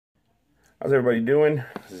How's everybody doing?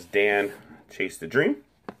 This is Dan, Chase the Dream,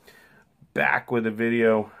 back with a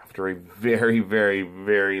video after a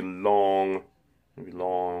very long, maybe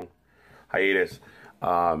long hiatus.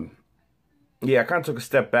 Yeah, I kind of took a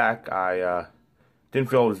step back. I didn't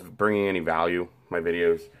feel it was bringing any value, my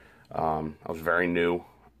videos. I was very new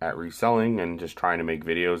at reselling and just trying to make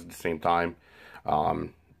videos at the same time.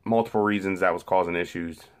 Multiple reasons that was causing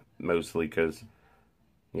issues, mostly because,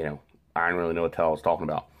 you know, I didn't really know what the hell I was talking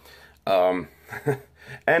about. And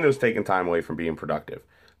it was taking time away from being productive.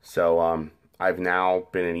 So I've now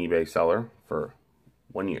been an eBay seller for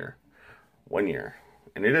 1 year. 1 year.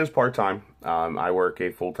 And it is part-time. I work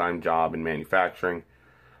a full-time job in manufacturing.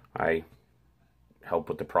 I help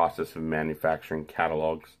with the process of manufacturing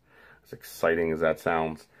catalogs. As exciting as that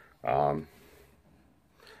sounds. I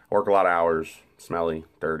work a lot of hours, smelly,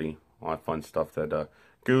 dirty, a lot of fun stuff that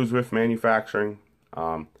goes with manufacturing.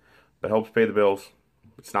 But helps pay the bills.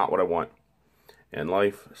 It's not what I want in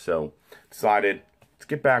life, so decided let's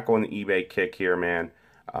get back on the eBay kick here, man.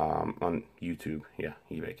 On YouTube, yeah,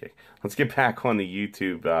 eBay kick. Let's get back on the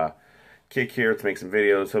YouTube kick here to make some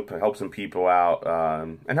videos, hope to help some people out,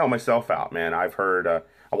 and help myself out, man. I've heard, I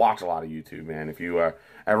watch a lot of YouTube, man. If you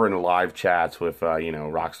ever in the live chats with, you know,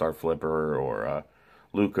 Rockstar Flipper or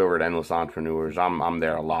Luke over at Endless Entrepreneurs, I'm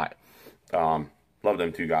there a lot. Love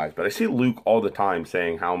them two guys, but I see Luke all the time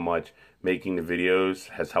saying how much making the videos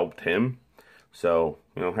has helped him. So,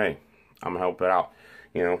 you know, hey, I'm gonna help it out.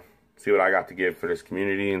 You know, see what I got to give for this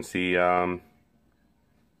community and see what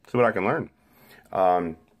I can learn.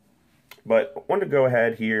 But I wanted to go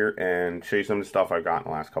ahead here and show you some of the stuff I've got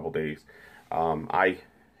in the last couple days. I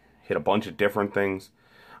hit a bunch of different things.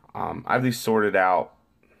 I have these sorted out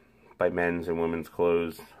by men's and women's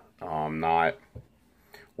clothes. Not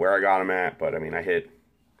where I got them at, but I mean, I hit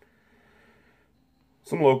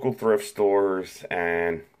some local thrift stores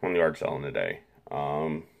and one yard sale in a day.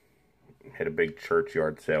 Hit a big church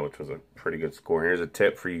yard sale, which was a pretty good score. And here's a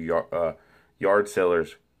tip for you yard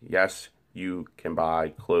sellers. Yes, you can buy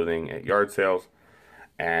clothing at yard sales,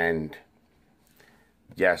 and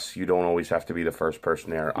yes, you don't always have to be the first person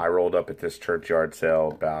there. I rolled up at this church yard sale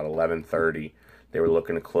about 11:30. They were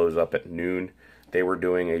looking to close up at noon. They were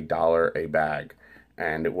doing $1 a bag.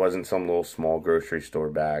 And it wasn't some little small grocery store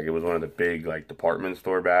bag. It was one of the big, like, department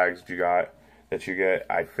store bags that you get.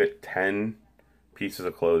 I fit 10 pieces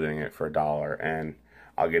of clothing in it for $1, and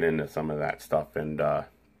I'll get into some of that stuff. And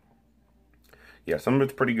yeah, some of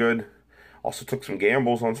it's pretty good. Also took some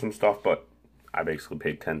gambles on some stuff, but I basically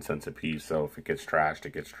paid 10 cents a piece. So if it gets trashed,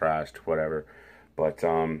 it gets trashed, whatever. But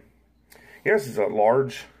yeah, this is a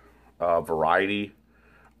large variety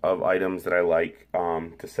of items that I like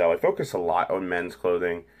to sell. I focus a lot on men's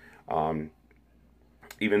clothing,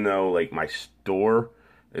 even though like my store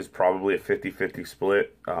is probably a 50-50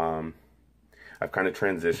 split. I've kind of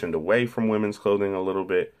transitioned away from women's clothing a little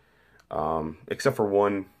bit, except for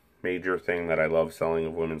one major thing that I love selling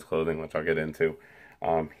of women's clothing, which I'll get into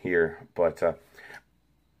here. But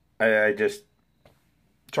I just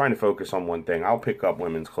trying to focus on one thing. I'll pick up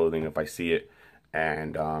women's clothing if I see it,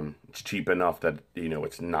 and it's cheap enough that, you know,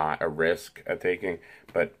 it's not a risk at taking,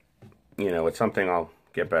 but, you know, it's something I'll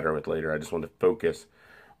get better with later. I just want to focus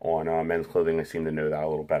on men's clothing. I seem to know that a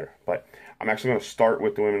little better, but I'm actually going to start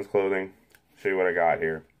with the women's clothing, show you what I got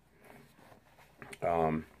here.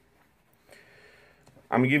 I'm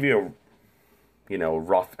going to give you a, you know,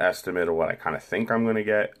 rough estimate of what I kind of think I'm going to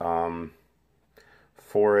get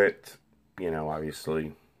for it. You know,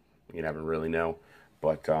 obviously, you never really know,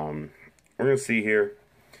 but we're going to see here.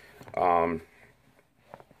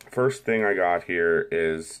 First thing I got here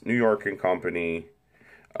is New York & Company.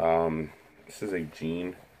 This is a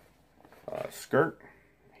jean skirt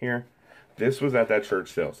here. This was at that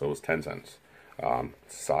church sale, so it was 10 cents.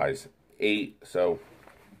 Size 8. So,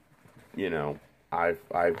 you know, I've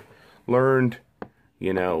learned,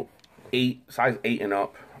 you know, size 8 and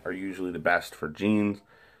up are usually the best for jeans.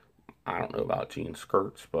 I don't know about jean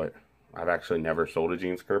skirts, but I've actually never sold a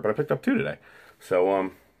jean skirt, but I picked up 2 today.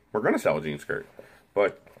 So, we're going to sell a jean skirt.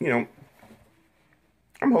 But, you know,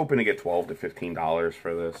 I'm hoping to get $12 to $15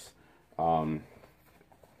 for this.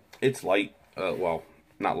 It's light. Well,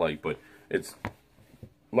 not light, but it's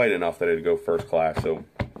light enough that it'd go first class. So,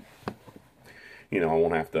 you know, I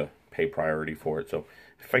won't have to pay priority for it. So,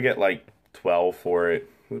 if I get like 12 for it,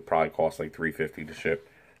 it would probably cost like $3.50 to ship.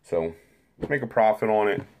 So, make a profit on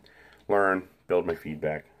it, learn, build my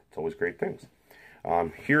feedback. It's always great things.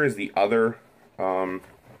 Here is the other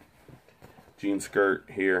jean skirt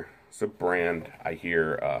here. It's a brand I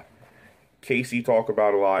hear Casey talk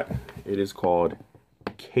about a lot. It is called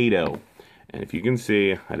Kato. And if you can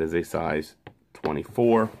see, that is a size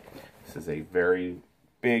 24. This is a very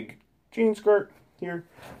big jean skirt here.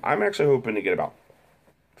 I'm actually hoping to get about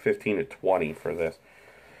 15 to 20 for this.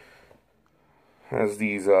 Has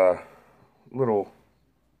these little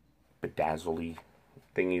bedazzly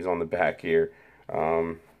thingies on the back here.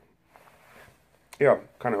 Yeah,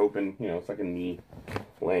 kind of hoping, you know, it's like a knee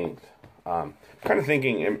length. Kind of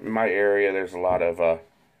thinking in my area there's a lot of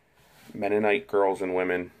Mennonite girls and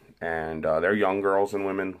women, and they're young girls and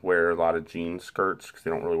women wear a lot of jean skirts because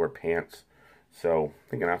they don't really wear pants. So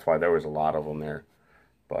thinking that's why there was a lot of them there.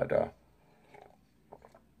 But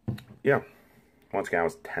yeah, once again, it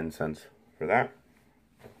was 10 cents for that.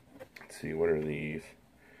 Let's see, what are these?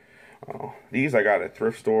 Oh, these I got at a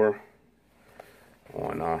thrift store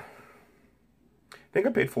on I think I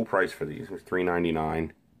paid full price for these. It was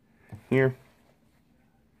 $3.99 here.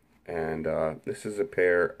 And this is a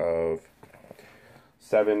pair of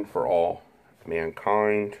 7 for All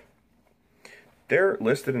Mankind. They're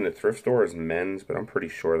listed in the thrift store as men's, but I'm pretty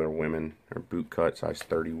sure they're women. They're boot cut, size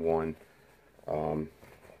 31.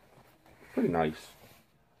 Pretty nice.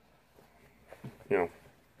 You know,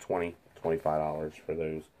 $20, $25 for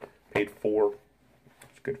those. Paid $4.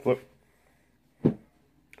 It's a good flip.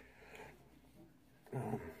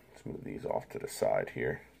 Let's move these off to the side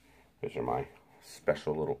here. Those are my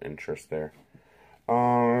special little interest there.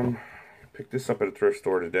 Picked this up at a thrift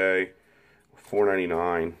store today.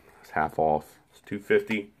 $4.99. It's half off. It's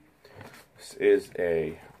 $2.50. This is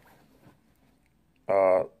a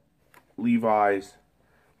Levi's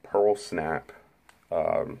Pearl Snap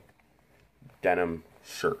denim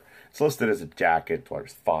shirt. It's listed as a jacket. Why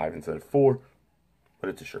there's 5 instead of 4, but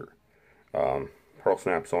it's a shirt. Pearl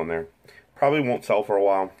Snap's on there. Probably won't sell for a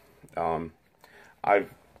while.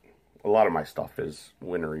 A lot of my stuff is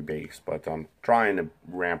wintery based, but I'm trying to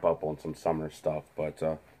ramp up on some summer stuff. But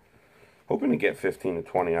hoping to get 15 to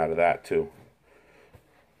 20 out of that too.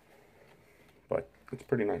 But it's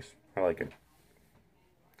pretty nice. I like it.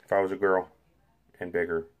 If I was a girl and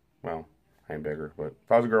bigger, well, I am bigger, but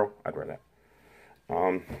if I was a girl, I'd wear that.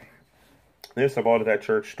 This I bought at that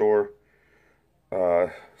church store.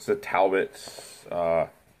 It's a Talbot's. It's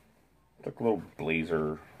like a little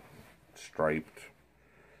blazer, striped,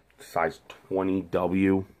 size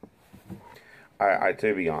 20W.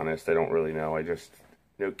 To be honest, I don't really know. I just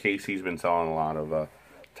know Casey's been selling a lot of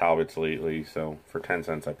Talbots lately, so for 10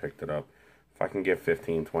 cents I picked it up. If I can get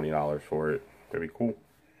 $15, $20 for it, that'd be cool.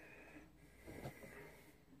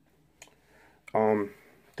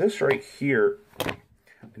 This right here,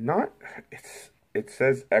 it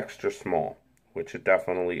says extra small, which it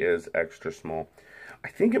definitely is extra small. I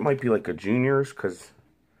think it might be like a juniors, because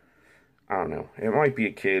I don't know. It might be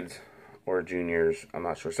a kids or a juniors. I'm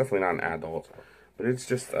not sure. It's definitely not an adult, but it's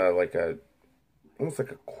just like almost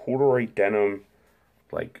like a corduroy denim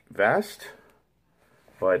like vest,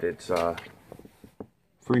 but it's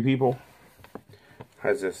Free People.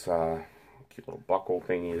 Has this cute little buckle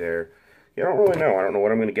thingy there. Yeah, I don't really know. I don't know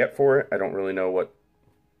what I'm going to get for it. I don't really know what.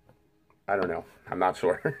 I don't know. I'm not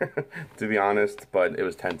sure, to be honest, but it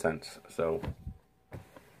was 10 cents, so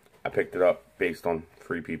I picked it up based on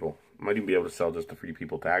Free People. Might even be able to sell just the Free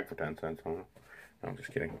People tag for 10 cents. I don't know. No, I'm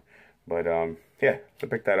just kidding. But, yeah, so I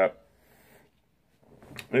picked that up.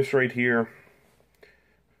 This right here,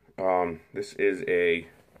 this is a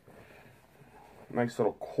nice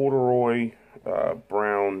little corduroy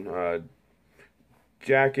brown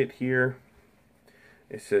jacket here.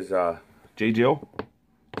 It says J. Jill.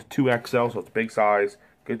 It's 2XL, so it's big size,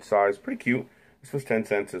 good size, pretty cute. This was 10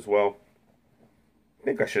 cents as well. I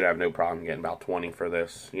think I should have no problem getting about 20 for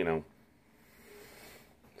this, you know.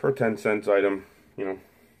 For a 10 cents item, you know.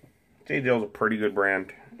 J. Jill's a pretty good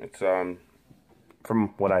brand. It's,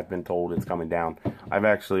 from what I've been told, it's coming down. I've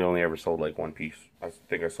actually only ever sold like one piece. I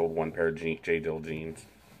think I sold one pair of J. Jill jeans.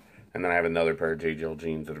 And then I have another pair of J. Jill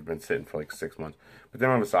jeans that have been sitting for like 6 months. But they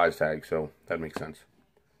don't have a size tag, so that makes sense.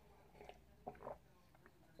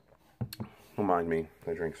 Don't mind me.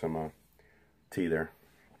 I drink some tea there.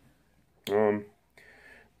 And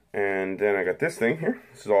then I got this thing here.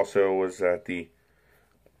 This is also was at the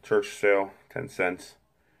church sale, 10 cents.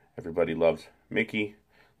 Everybody loves Mickey.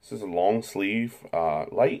 This is a long sleeve,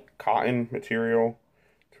 light cotton material.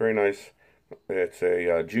 It's very nice. It's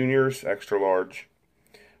a juniors, extra large.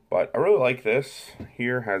 But I really like this.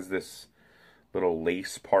 Here has this little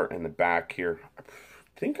lace part in the back here. I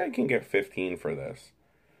think I can get 15 for this.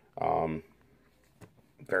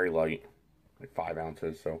 Very light, like 5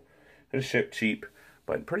 ounces. So it's shipped cheap,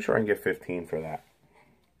 but I'm pretty sure I can get 15 for that.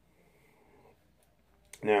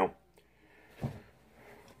 Now,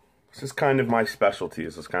 this is kind of my specialty.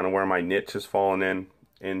 This is kind of where my niche has fallen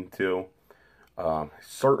into.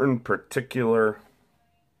 Certain particular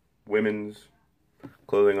women's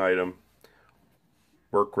clothing item,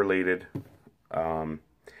 work related, and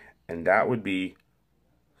that would be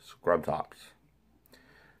scrub tops.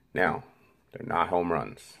 Now, they're not home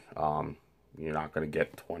runs. You're not going to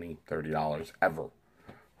get $20, $30 ever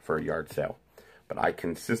for a yard sale. But I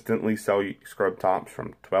consistently sell scrub tops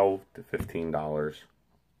from $12 to $15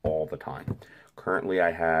 all the time. Currently,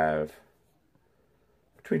 I have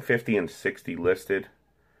between 50 and 60 listed,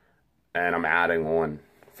 and I'm adding on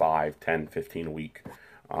 5, 10, 15 a week.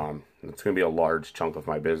 It's going to be a large chunk of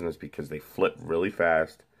my business because they flip really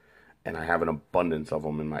fast, and I have an abundance of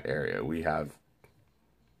them in my area. We have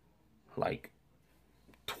like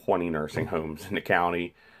 20 nursing homes in the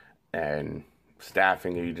county, and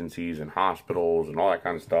staffing agencies and hospitals and all that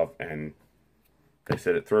kind of stuff, and they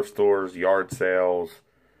sit at thrift stores, yard sales.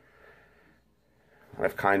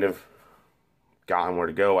 I've kind of gotten where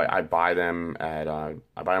to go. I buy them at I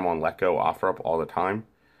buy them on Letgo, OfferUp all the time.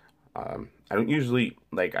 I don't usually,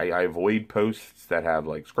 like, I avoid posts that have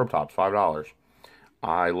like scrub tops $5.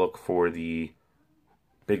 I look for the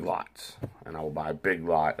big lots, and I will buy a big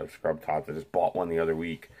lot of scrub tops. I just bought one the other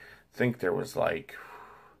week. I think there was like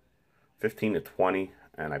 15 to 20,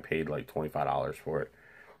 and I paid like $25 for it.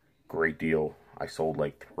 Great deal. I sold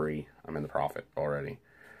like 3. I'm in the profit already.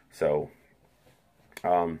 So,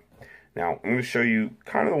 now I'm going to show you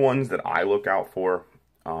kind of the ones that I look out for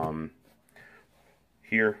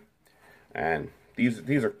here. And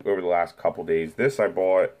these are over the last couple days. This I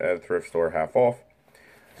bought at a thrift store half off.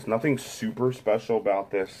 There's nothing super special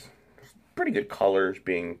about this. There's pretty good colors,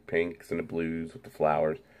 being pinks and the blues with the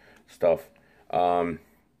flowers stuff. I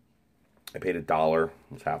paid $1. It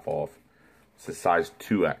was half off. It's a size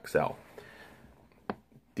 2XL.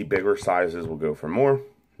 The bigger sizes will go for more.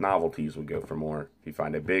 Novelties will go for more. If you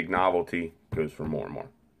find a big novelty, it goes for more and more.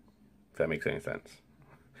 If that makes any sense.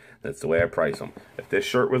 That's the way I price them. If this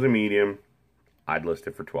shirt was a medium, I'd list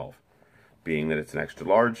it for $12. Being that it's an extra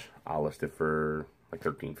large, I'll list it for like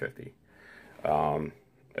 $13.50.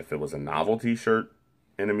 If it was a novelty shirt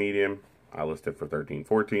in a medium, I list it for $13,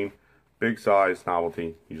 $14. Big size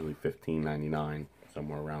novelty, usually $15.99,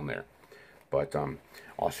 somewhere around there. But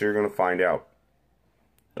also, you're going to find out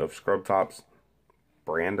of scrub tops,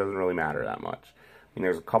 brand doesn't really matter that much. I mean,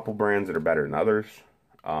 there's a couple brands that are better than others.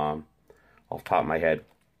 Off the top of my head,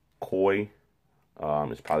 Koi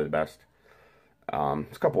is probably the best.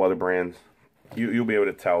 There's a couple other brands. You'll be able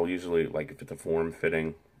to tell usually, like, if it's a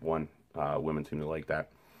form-fitting one. Women seem to like that.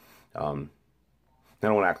 I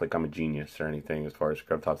don't want to act like I'm a genius or anything as far as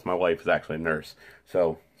scrub tops. My wife is actually a nurse,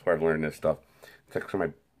 so that's where I've learned this stuff. It's actually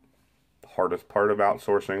my hardest part about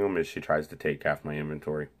sourcing them is she tries to take half my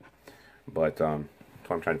inventory. But so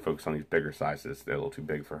I'm trying to focus on these bigger sizes. They're a little too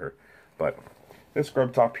big for her. But this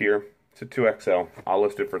scrub top here, it's a 2XL. I'll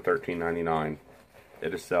list it for $13.99.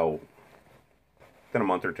 It'll sell in a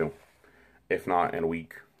month or two, if not in a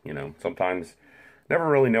week. You know, sometimes never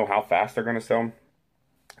really know how fast they're going to sell.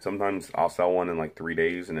 Sometimes I'll sell one in like 3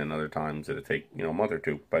 days, and then other times it'll take, you know, a month or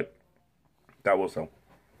two, but that will sell.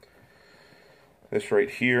 This right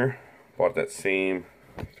here, bought that same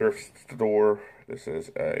thrift store. This is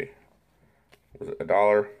was it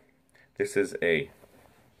 $1? This is a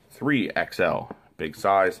 3XL, big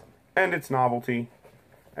size, and it's novelty.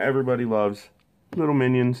 Everybody loves little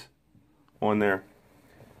minions on there.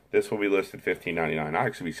 This will be listed $15.99. I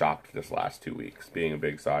actually be shocked this last 2 weeks, being a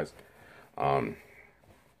big size.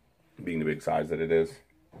 Being the big size that it is.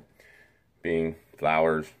 Being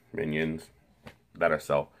flowers, minions, that I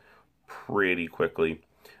sell pretty quickly.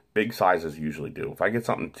 Big sizes usually do. If I get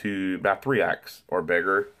something to about 3X or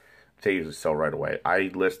bigger, they usually sell right away. I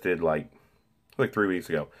listed like 3 weeks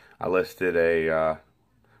ago. I listed a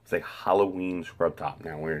it's a Halloween scrub top.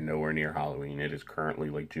 Now we're nowhere near Halloween. It is currently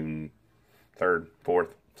like June 3rd,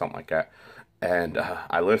 4th, something like that. And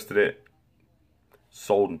I listed it,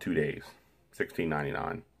 sold in 2 days,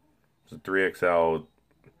 $16.99. It's a 3XL.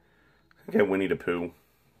 I think Winnie the Pooh.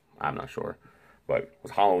 I'm not sure, but it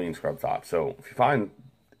was Halloween scrub top. So if you find,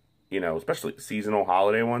 you know, especially seasonal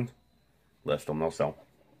holiday ones, list them. They'll sell.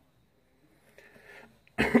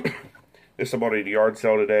 This I bought at a yard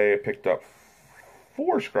sale today. I picked up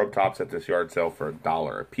 4 scrub tops at this yard sale for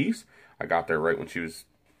 $1 a piece. I got there right when she was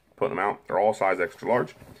putting them out. They're all size extra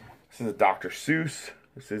large. This is a Dr. Seuss.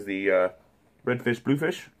 This is the red fish, blue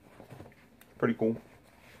fish. Pretty cool.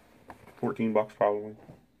 $14 probably.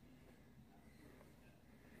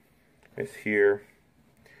 It's here.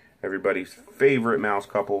 Everybody's favorite mouse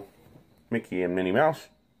couple, Mickey and Minnie Mouse.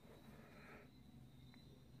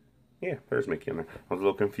 Yeah, there's Mickey in there. I was a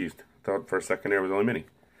little confused. Thought for a second there was only Minnie.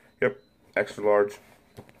 Yep, extra large,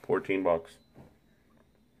 $14.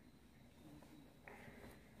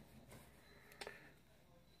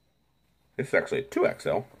 This is actually a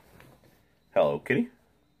 2XL. Hello Kitty.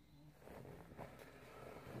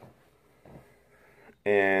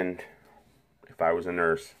 And if I was a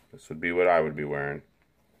nurse, this would be what I would be wearing.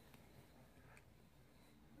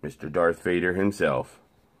 Mr. Darth Vader himself.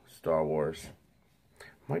 Star Wars.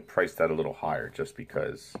 Might price that a little higher just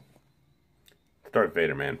because it's Darth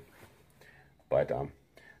Vader, man. But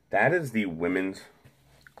that is the women's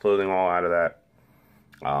clothing all out of that.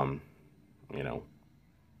 You know,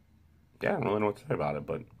 yeah, I don't really know what to say about it,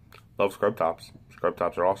 but love scrub tops. Scrub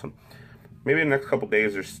tops are awesome. Maybe in the next couple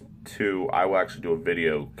days or two, I will actually do a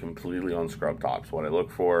video completely on scrub tops. What I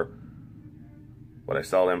look for, what I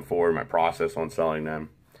sell them for, my process on selling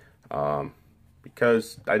them.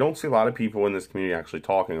 Because I don't see a lot of people in this community actually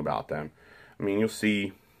talking about them. I mean, you'll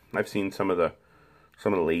see, I've seen some of the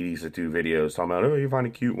ladies that do videos talking about, oh, you find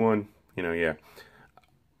a cute one. You know, yeah.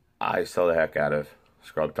 I sell the heck out of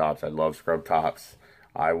scrub tops. I love scrub tops.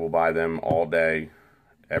 I will buy them all day,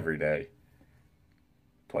 every day,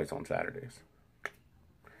 twice on Saturdays.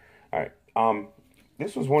 Alright,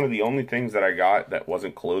 this was one of the only things that I got that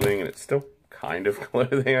wasn't clothing, and it's still kind of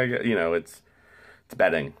clothing, I guess. You know, it's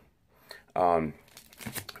bedding. Found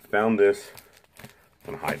this.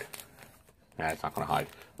 I'm gonna hide. Nah, it's not gonna hide.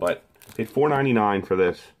 But paid $4.99 for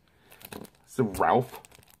this. It's a Ralph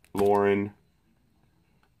Lauren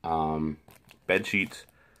bed sheets.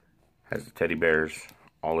 Has the teddy bears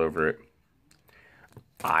all over it.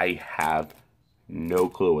 I have no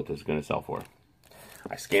clue what this is gonna sell for.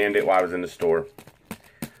 I scanned it while I was in the store.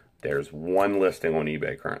 There's one listing on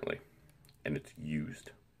eBay currently, and it's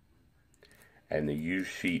used. And the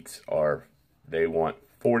used sheets are, they want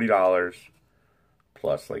 $40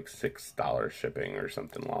 plus like $6 shipping or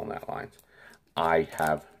something along that lines. I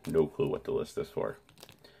have no clue what to list this for.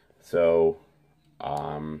 So,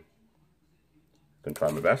 gonna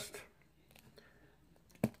try my best.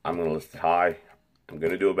 I'm gonna list it high. I'm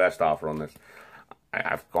gonna do a best offer on this.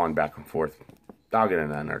 I've gone back and forth. I'll get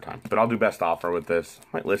into that another time. But I'll do best offer with this.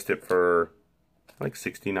 Might list it for like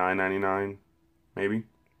 $69.99, maybe.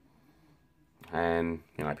 And,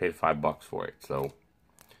 you know, I paid $5 for it. So,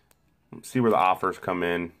 see where the offers come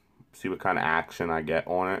in. See what kind of action I get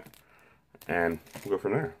on it. And we'll go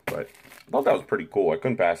from there. But I thought that was pretty cool. I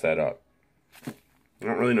couldn't pass that up. I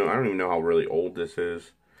don't really know. I don't even know how really old this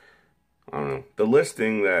is. I don't know. The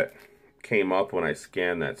listing that came up when I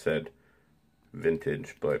scanned that said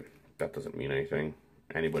vintage, but that doesn't mean anything.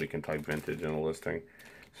 Anybody can type vintage in a listing.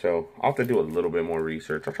 So I'll have to do a little bit more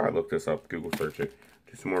research. I'll try to look this up, Google search it,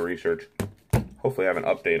 do some more research. Hopefully I have an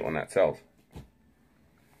update on that sales.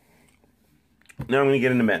 Now I'm going to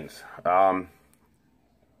get into men's.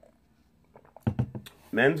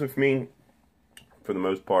 Men's with me, for the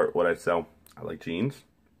most part, what I sell, I like jeans,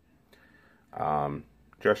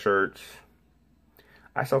 dress shirts.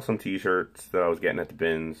 I sell some t-shirts that I was getting at the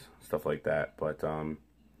bins, stuff like that. But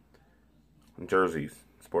jerseys,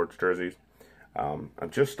 sports jerseys. I'm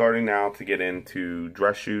just starting now to get into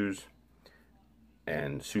dress shoes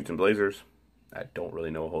and suits and blazers. I don't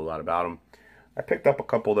really know a whole lot about them. I picked up a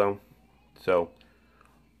couple though, so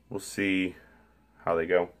we'll see how they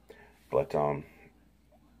go. But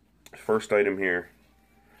first item here,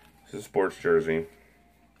 this is a sports jersey.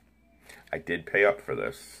 I did pay up for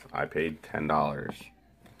this. I paid $10.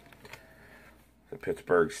 The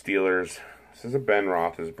Pittsburgh Steelers. This is a Ben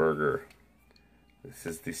Roethlisberger. This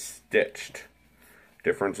is the stitched.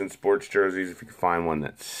 Difference in sports jerseys, if you can find one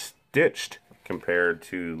that's stitched compared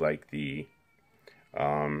to like the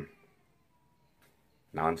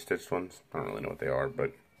non-stitched ones. I don't really know what they are,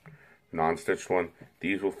 but non-stitched one,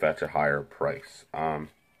 these will fetch a higher price.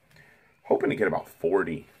 Hoping to get about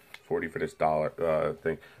 40 for this dollar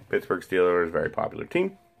thing. Pittsburgh Steelers, very popular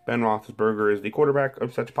team. Ben Roethlisberger is the quarterback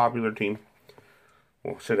of such a popular team.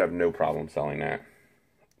 Well, should have no problem selling that.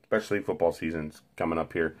 Especially football season's coming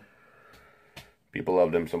up here. People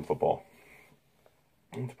love them some football.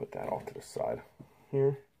 Let's put that off to the side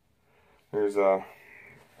here. There's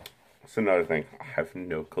that's another thing. I have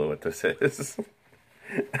no clue what this is.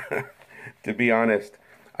 To be honest,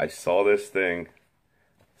 I saw this thing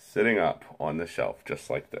sitting up on the shelf just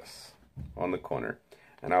like this on the corner,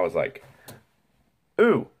 and I was like,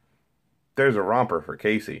 ooh, there's a romper for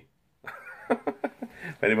Casey.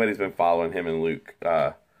 If anybody's been following him and Luke,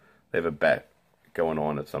 they have a bet going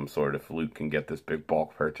on of some sort if Luke can get this big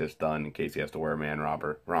bulk purchase done in case he has to wear a man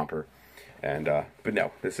romper. And but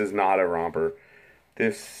no, this is not a romper.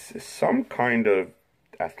 This is some kind of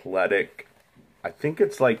athletic, I think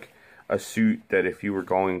it's like a suit that if you were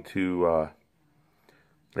going to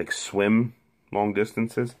like swim long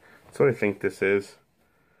distances, that's what I think this is.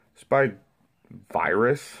 It's by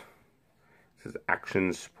Virus. This is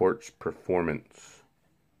Action Sports Performance.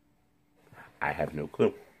 I have no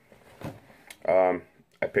clue. I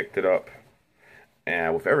picked it up,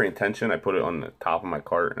 and with every intention, I put it on the top of my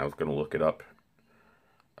cart, and I was going to look it up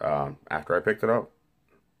after I picked it up,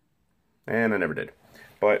 and I never did.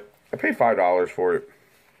 But I paid $5 for it.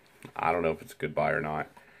 I don't know if it's a good buy or not,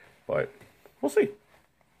 but we'll see.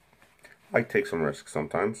 I like to take some risks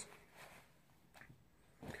sometimes,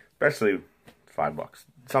 especially $5.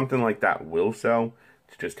 Something like that will sell.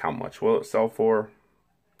 It's just how much will it sell for?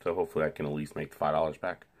 So hopefully I can at least make the $5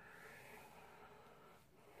 back.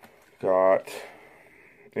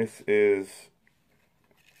 This is,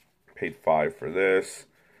 paid $5 for this.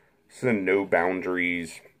 This is a No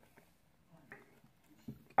Boundaries.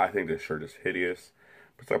 I think this shirt is hideous.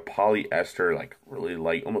 It's like polyester, like really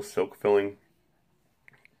light, almost silk filling.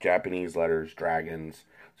 Japanese letters, dragons.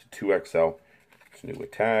 It's a 2XL. It's new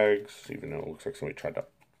with tags, even though it looks like somebody tried to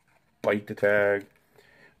bite the tag.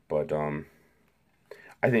 But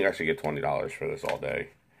I think I should get $20 for this all day.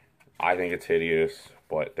 I think it's hideous,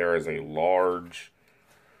 but there is a large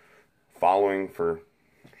following for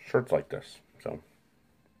shirts like this. So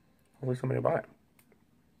hopefully somebody will buy it.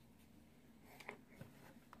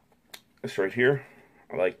 This right here,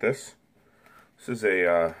 I like this. This is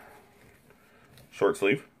a short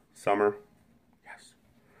sleeve, summer. Yes.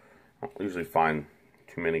 I don't usually find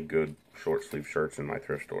too many good short sleeve shirts in my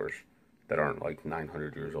thrift stores that aren't like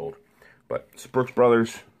 900 years old. But it's Brooks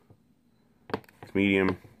Brothers. It's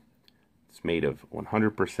medium. It's made of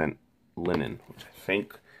 100% linen, which I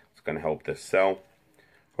think is going to help this sell.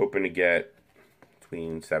 Hoping to get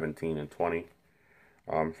between 17 and 20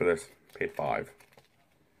 for this. Paid $5.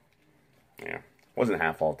 Yeah, wasn't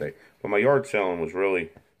half all day, but my yard selling was really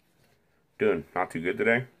doing not too good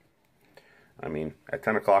today. I mean, at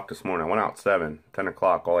 10 o'clock this morning, I went out at 7. 10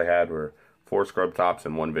 o'clock, all I had were 4 scrub tops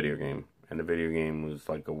and 1 video game. And the video game was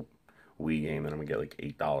like a Wii game that I'm going to get like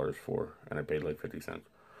 $8 for, and I paid like 50 cents.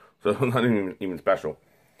 So not even special.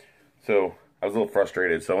 So I was a little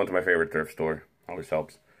frustrated, so I went to my favorite thrift store. Always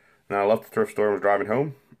helps. And I left the thrift store and was driving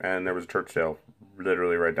home, and there was a church sale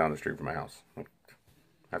literally right down the street from my house.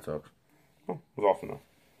 That sucks. Oh, it was awesome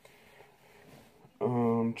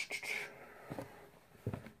though.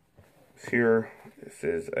 Here, this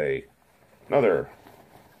is another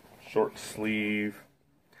short sleeve.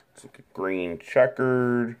 It's like a green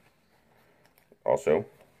checkered. Also,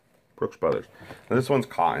 Brooks Brothers. Now this one's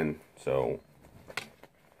cotton, so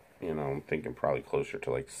you know I'm thinking probably closer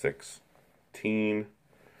to like 16.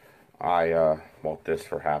 I bought this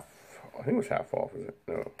for half. I think it was half off. Is it?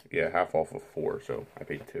 No, yeah, half off of 4. So I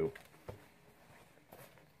paid 2.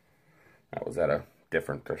 That was at a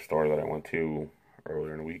different thrift store that I went to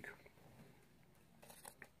earlier in the week.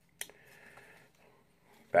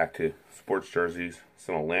 Back to sports jerseys.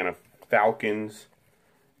 Some Atlanta Falcons.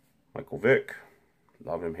 Michael Vick.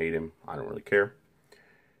 Love him, hate him. I don't really care.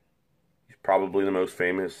 He's probably the most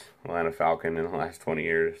famous Atlanta Falcon in the last 20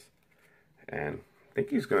 years. And I think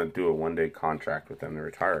he's going to do a one-day contract with them to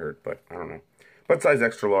retire, but I don't know. But size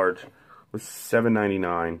extra large was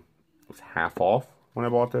 $7.99. It was half off when I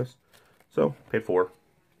bought this. So, paid 4.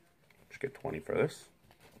 Just get 20 for this.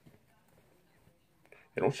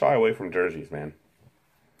 They don't shy away from jerseys, man.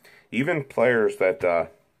 Even players that,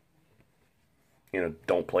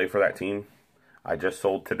 don't play for that team. I just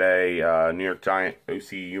sold today New York Giant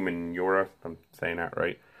O.C. Umenyiora. I'm saying that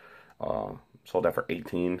right. Sold that for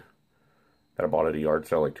 $18. That I bought at a yard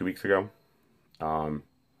sale like 2 weeks ago.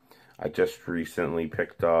 I just recently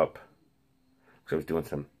picked up, because I was doing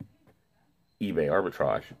some eBay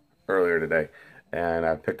arbitrage earlier today, and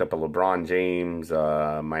I picked up a LeBron James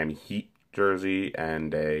Miami Heat jersey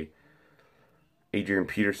and a Adrian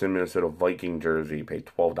Peterson Minnesota Viking jersey. Paid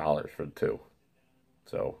 $12 for the 2.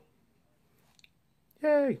 So,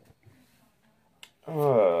 yay!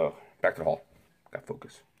 Back to the haul. Got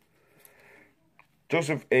focus.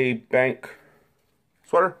 Joseph A. Bank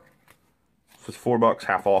sweater. This was $4,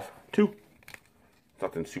 half off. 2.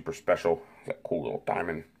 Nothing super special. That cool little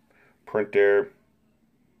diamond print there.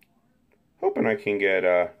 Hoping I can get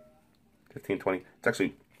 15, 20. It's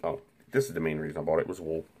actually, this is the main reason I bought it. It was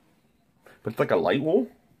wool. But it's like a light wool.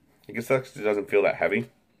 I guess that doesn't feel that heavy.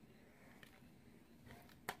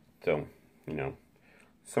 So,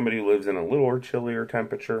 somebody who lives in a little chillier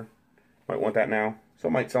temperature might want that now. So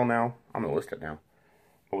it might sell now. I'm going to list it now.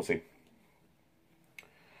 But we'll see.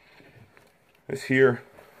 This here,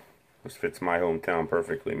 this fits my hometown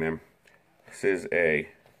perfectly, man. This is a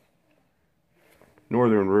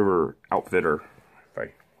Northern River Outfitter, if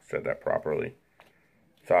I said that properly.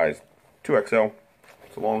 Size 2XL.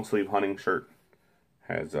 It's a long sleeve hunting shirt.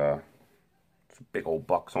 Has some big old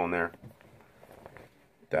bucks on there.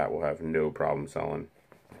 that will have no problem selling.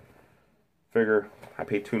 Figure, I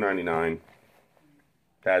paid $2.99.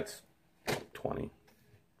 That's 20.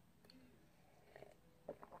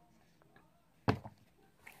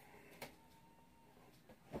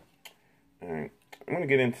 Alright, I'm going to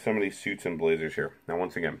get into some of these suits and blazers here. Now,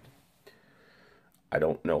 once again, I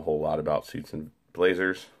don't know a whole lot about suits and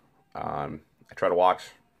blazers. I try to watch.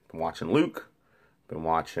 Been watching Luke. Been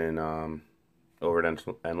watching over at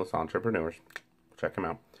Endless Entrepreneurs. Check him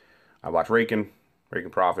out. I watch Rakin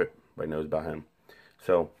Profit. Everybody knows about him.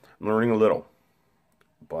 So, I'm learning a little.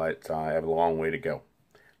 But I have a long way to go.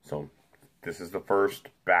 So, this is the first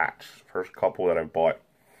batch. First couple that I've bought.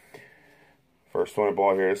 First one I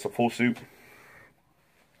bought here is a full suit.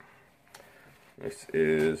 This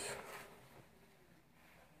is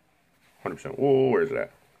 100%. Whoa, where's it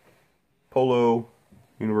at? Polo,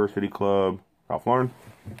 University Club, Ralph Lauren.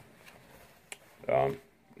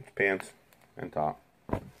 Pants and top.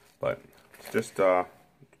 But it's just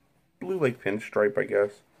blue like pinstripe, I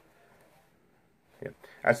guess. Yeah,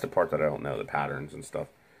 that's the part that I don't know, the patterns and stuff.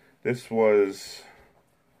 This was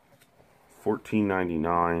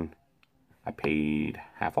 $14.99. I paid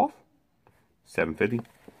half off, $7.50.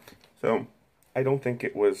 So I don't think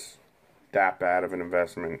it was that bad of an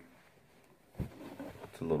investment.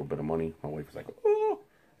 It's a little bit of money. My wife was like, "Oh,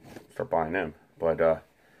 start buying them." But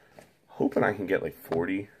hoping I can get like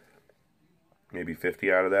 40, maybe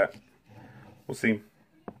 50 out of that. We'll see.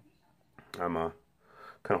 I'm kind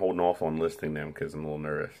of holding off on listing them because I'm a little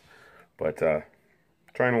nervous. But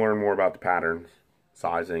trying to learn more about the patterns,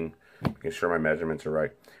 sizing, making sure my measurements are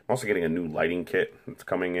right. I'm also getting a new lighting kit that's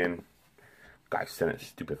coming in. Guy sent it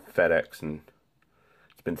stupid FedEx, and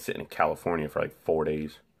it's been sitting in California for like 4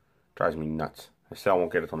 days. Drives me nuts. I still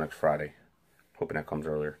won't get it till next Friday. Hoping that comes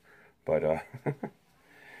earlier. But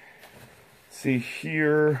see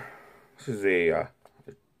here, this is a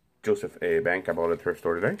Joseph A. Bank. I bought at a thrift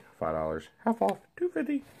store today. $5, half off, $2.50.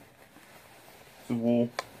 This is wool.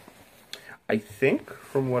 I think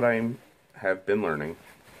from what I have been learning,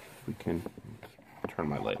 we can turn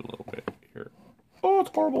my light a little bit here. Oh,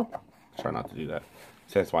 it's horrible. Try not to do that.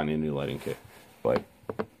 So that's why I need a new lighting kit. But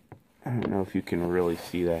I don't know if you can really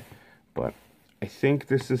see that. But I think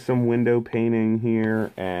this is some window painting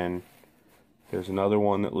here. And there's another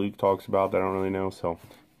one that Luke talks about that I don't really know. So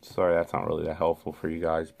sorry, that's not really that helpful for you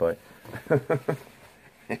guys. But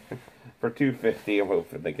for $2.50, I'm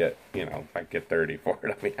hoping to get, you know, if I get 30 for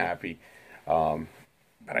it, I'll be happy.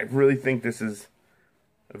 But I really think this is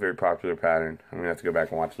a very popular pattern. I'm going to have to go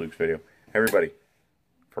back and watch Luke's video. Everybody,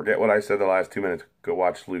 forget what I said the last 2 minutes. Go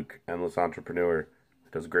watch Luke, Endless Entrepreneur. He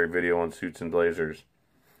does a great video on suits and blazers.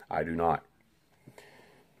 I do not.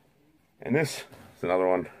 And this is another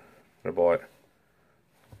one that I bought.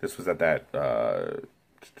 This was at that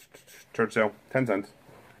church sale. 10 cents.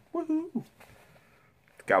 Woohoo!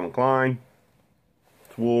 Calvin Klein.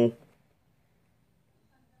 It's wool.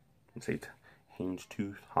 Let's see. Hans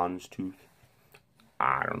Tooth.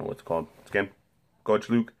 I don't know what it's called. Again, Coach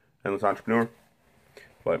Luke, Endless Entrepreneur.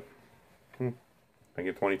 But I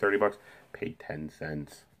get 20, 30 bucks. Paid 10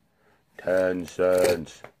 cents. 10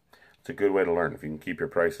 cents. It's a good way to learn. If you can keep your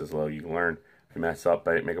prices low, you can learn. If you mess up,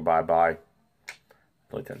 make a buy.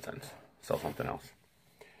 Only 10 cents. Sell something else.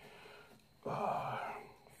 A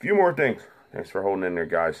few more things. Thanks for holding in there,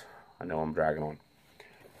 guys. I know I'm dragging on.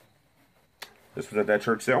 This was at that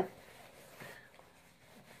church sale.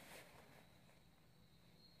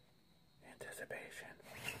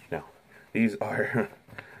 Now, these are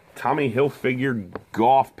Tommy Hilfiger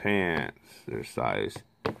golf pants. They're size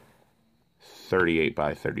 38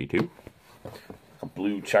 by 32. A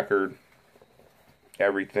blue checkered,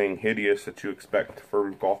 everything hideous that you expect for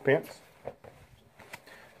golf pants.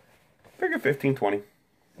 Figure 15, 20.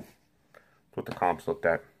 That's what the comps looked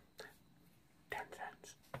at. 10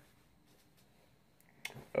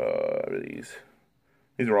 cents.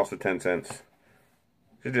 These are also 10 cents.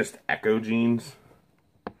 They're just Echo jeans.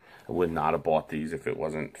 I would not have bought these if it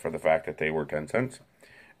wasn't for the fact that they were 10 cents.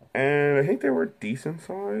 And I think they were decent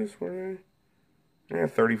size, were they? Yeah,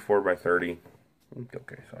 34 by 30.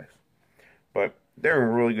 Okay size. But they're in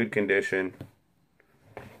really good condition.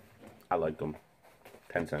 I like them.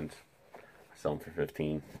 10 cents. I sell them for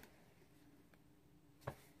 15.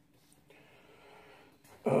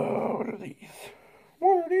 Oh, what are these?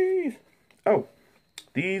 What are these? Oh,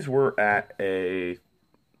 these were at a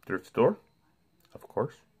thrift store, of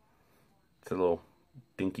course. It's a little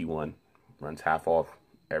dinky one. Runs half off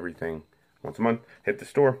everything once a month. Hit the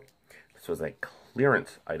store. This was a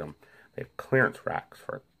clearance item. They have clearance racks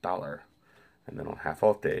for $1. And then on half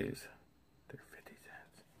off days, they're 50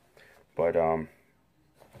 cents. But,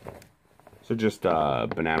 So just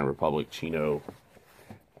Banana Republic Chino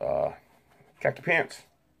khaki pants.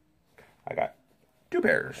 I got 2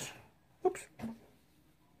 pairs. Oops.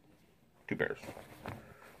 2 pairs.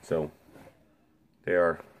 So they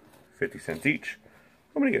are 50 cents each.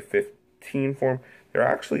 I'm going to get 15 for them. They're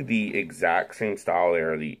actually the exact same style. They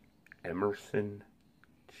are the Emerson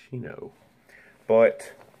Chino.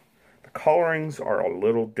 But the colorings are a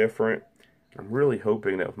little different. I'm really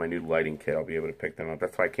hoping that with my new lighting kit, I'll be able to pick them up.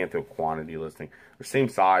 That's why I can't do a quantity listing. They're the same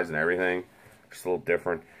size and everything. Just a little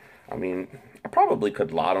different. I mean, I probably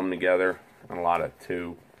could lot them together on a lot of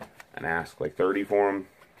 2 and ask like 30 for them.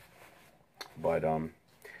 But, yeah, I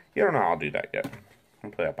don't know how I'll do that yet. I'm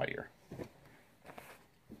going to play that by ear.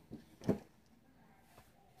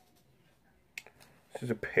 This is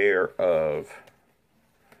a pair of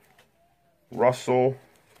Russell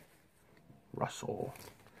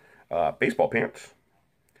baseball pants.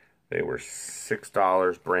 They were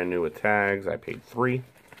 $6 brand new with tags. I paid $3,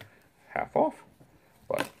 half off.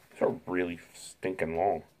 But these are really stinking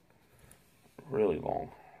long. Really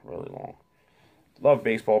long. Really long. Love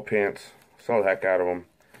baseball pants. Saw the heck out of them.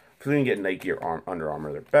 If you didn't get Nike or Under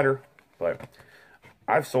Armour, they're better. But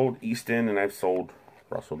I've sold Easton and I've sold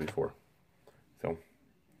Russell before. So,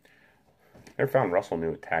 never found Russell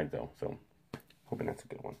new with tag though. So, hoping that's a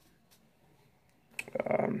good one.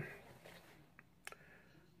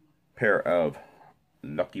 Pair of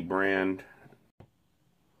Lucky Brand.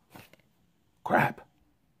 Crap!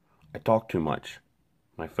 I talk too much.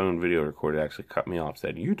 My phone video recorder actually cut me off.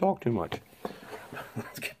 Said, you talk too much.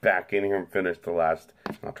 Let's get back in here and finish the last.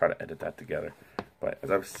 I'll try to edit that together. But as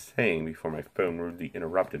I was saying before my phone rudely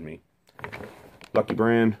interrupted me, Lucky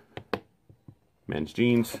Brand, men's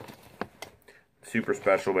jeans, super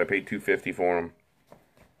special. But I paid $2.50 for them.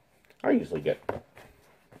 I usually get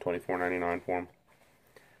 $24.99 for them.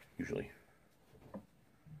 Usually.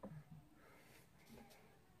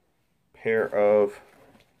 Pair of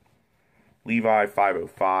Levi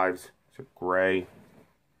 505s. It's a gray.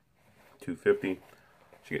 $2.50.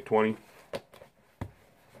 Should get 20.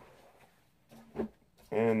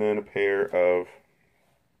 And then a pair of,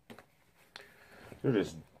 they're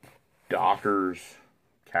just Dockers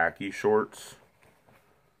khaki shorts.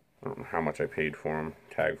 I don't know how much I paid for them.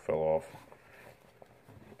 Tag fell off.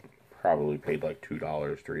 Probably paid like $2,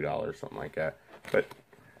 $3, something like that. But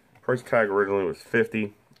price tag originally was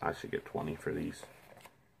 $50. I should get 20 for these.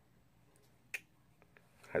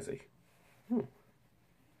 Has a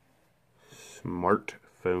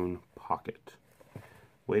smartphone pocket.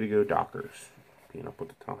 Way to go, Dockers. Being up with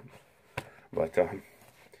the times. But,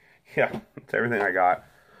 yeah, that's everything I got.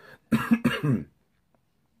 Hope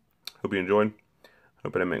you enjoyed.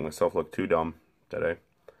 Hope I didn't make myself look too dumb today.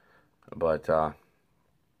 But,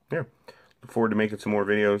 yeah. Look forward to making some more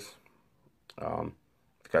videos. If you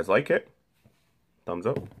guys like it, thumbs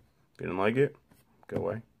up. If you didn't like it, go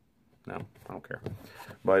away. No, I don't care.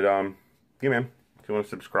 But, yeah, man. If you want to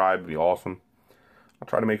subscribe, it'd be awesome. I'll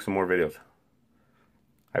try to make some more videos.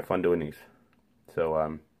 I have fun doing these.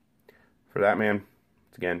 So, for that, man,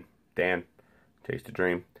 it's again, Dan, Taste a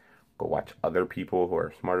Dream. Go watch other people who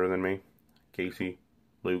are smarter than me. Casey,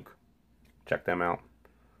 Luke, check them out.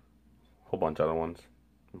 A whole bunch of other ones.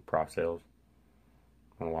 Prof sales.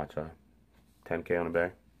 I want to watch 10K on a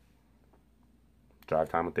Bay. Drive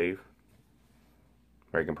Time with Dave.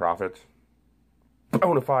 Making Profits.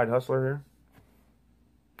 Bonafide hustler here.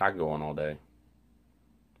 I can go on all day.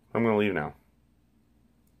 I'm going to leave now.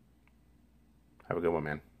 Have a good one,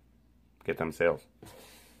 man. Get them sales.